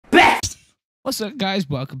What's up, guys?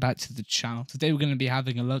 Welcome back to the channel. Today we're going to be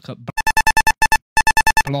having a look at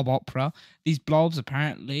blob opera. These blobs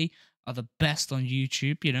apparently are the best on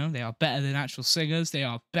YouTube. You know, they are better than actual singers. They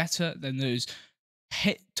are better than those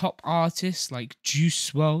hit top artists like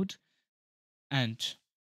Juice WRLD and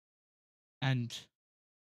and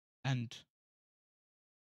and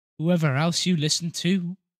whoever else you listen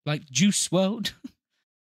to, like Juice WRLD.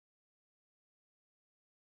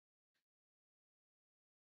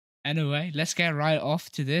 Anyway, let's get right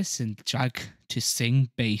off to this and try to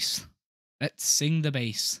sing bass. Let's sing the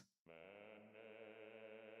bass.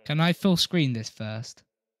 Can I full screen this first?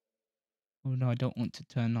 Oh no, I don't want to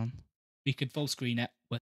turn on. We could full screen it.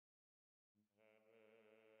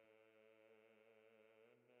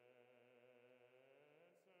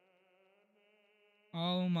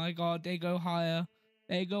 Oh my god, they go higher.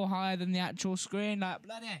 They go higher than the actual screen. Like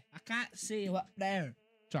bloody, I can't see you up there.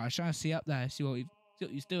 Try, I was trying to see up there. See what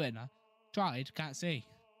he's doing. I tried, can't see.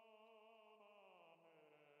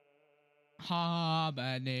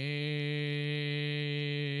 Harmony.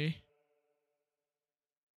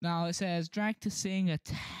 Now it says drag to sing a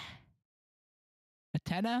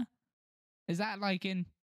tenor. Is that like in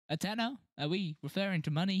a tenor? Are we referring to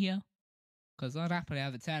money here? Because I'd happily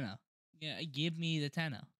have a tenor. Yeah, give me the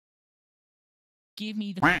tenor. Give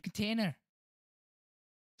me the fucking tenor.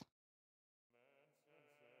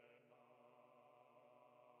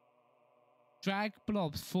 Drag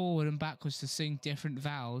blobs forward and backwards to sing different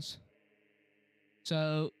vowels.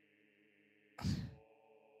 So,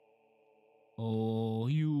 oh,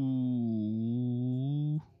 you.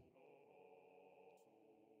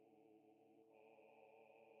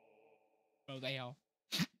 Oh, they are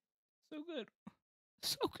so good,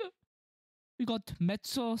 so good. We got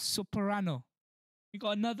mezzo soprano. We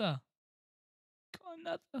got another. Got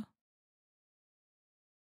another.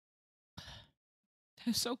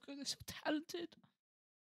 They're so good. They're so talented.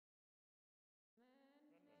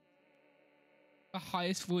 The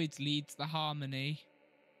highest voice leads the harmony.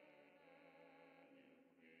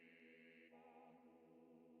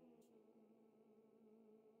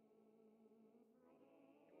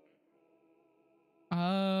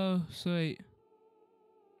 Oh, sweet.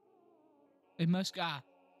 It must go.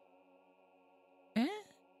 Eh?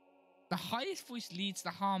 The highest voice leads the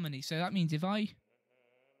harmony. So that means if I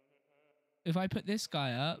put this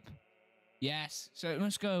guy up, yes. So it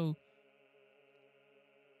must go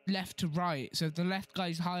left to right. So the left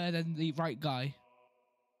guy's higher than the right guy.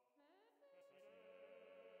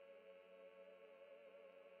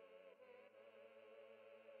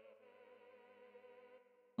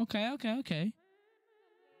 Okay.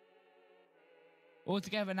 All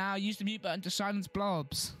together now. Use the mute button to silence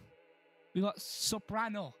blobs. We got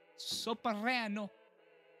soprano. Soprano.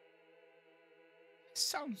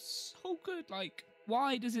 Sounds so good. Like,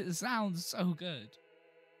 why does it sound so good?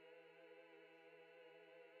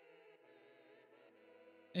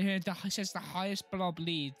 Here it says the highest blob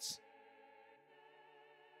leads.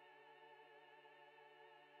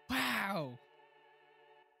 Wow.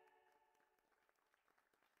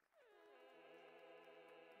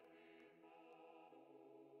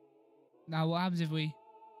 Now what happens if we...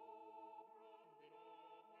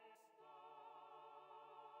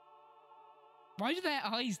 Why do their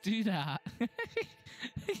eyes do that?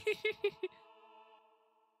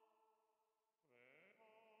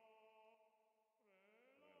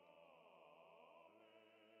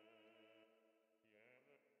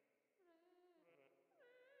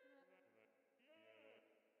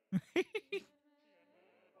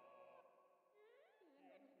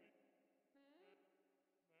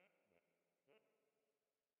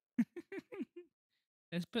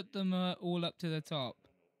 Let's put them all up to the top.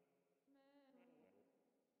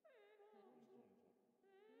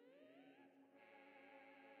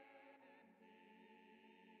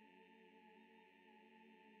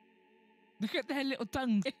 Look at their little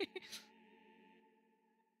tongues.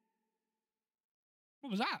 What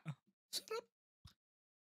was that?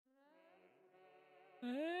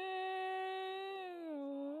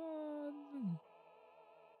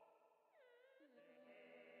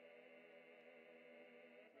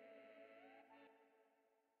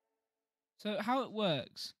 So how it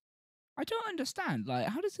works? I don't understand. Like,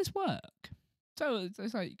 how does this work? So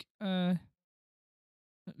it's like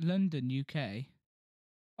London, UK.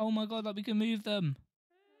 Oh my god! Like we can move them.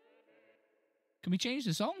 Can we change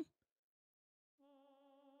the song?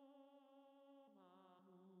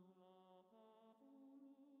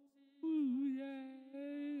 Ooh, yeah.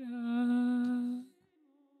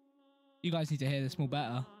 You guys need to hear this more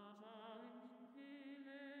better.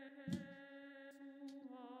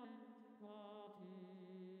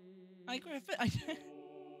 I Griffin.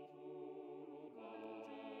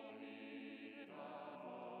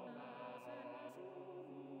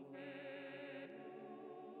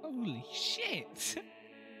 Holy shit!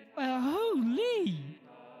 Holy!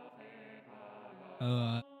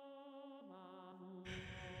 Uh,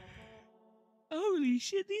 holy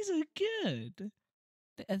shit, these are good.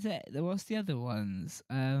 What's the other ones?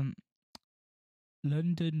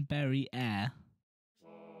 Londonderry Air.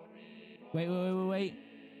 Wait.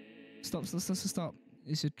 Stop.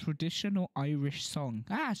 It's a traditional Irish song.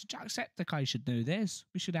 So Jacksepticeye should know this.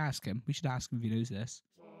 We should ask him. We should ask him if he knows this.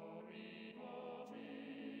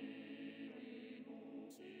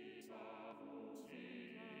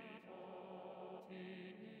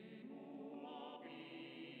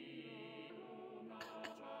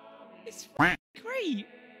 It's great.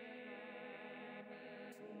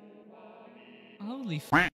 Holy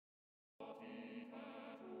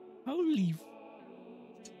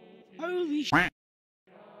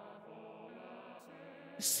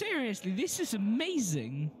seriously, this is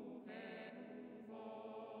amazing.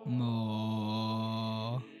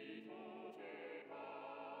 More.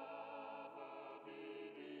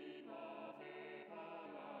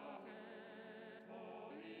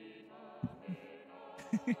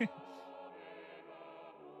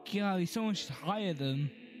 God, someone should hire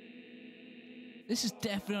them. This is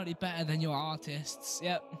definitely better than your artists.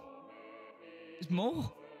 Yep. There's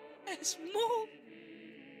more. There's more.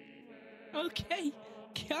 Okay.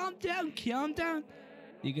 Calm down.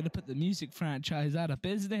 You're going to put the music franchise out of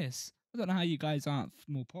business. I don't know how you guys aren't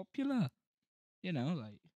more popular. You know,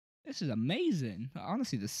 like, this is amazing.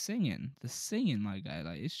 Honestly, the singing, my guy,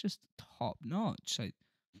 like, it's just top notch. Like,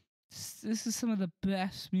 this is some of the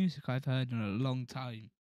best music I've heard in a long time.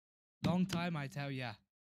 Long time, I tell ya.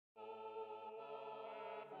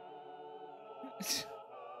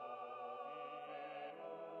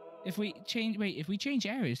 If we change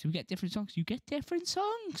areas, do we get different songs? You get different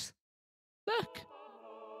songs. Look.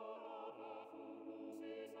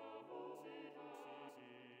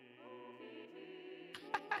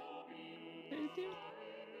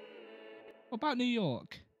 What about New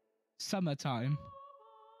York? Summertime.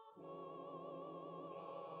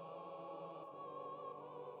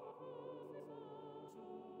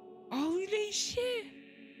 Holy shit.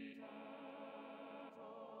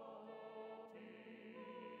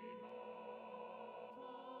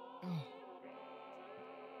 Oh.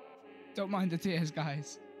 Don't mind the tears,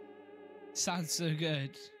 guys. Sounds so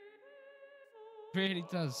good. Really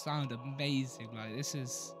does sound amazing. Like, this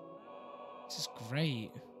is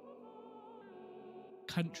great.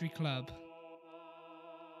 Country club.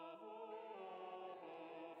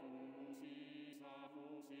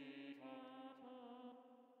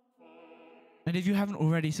 And if you haven't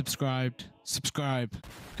already subscribed, subscribe.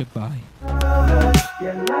 Goodbye.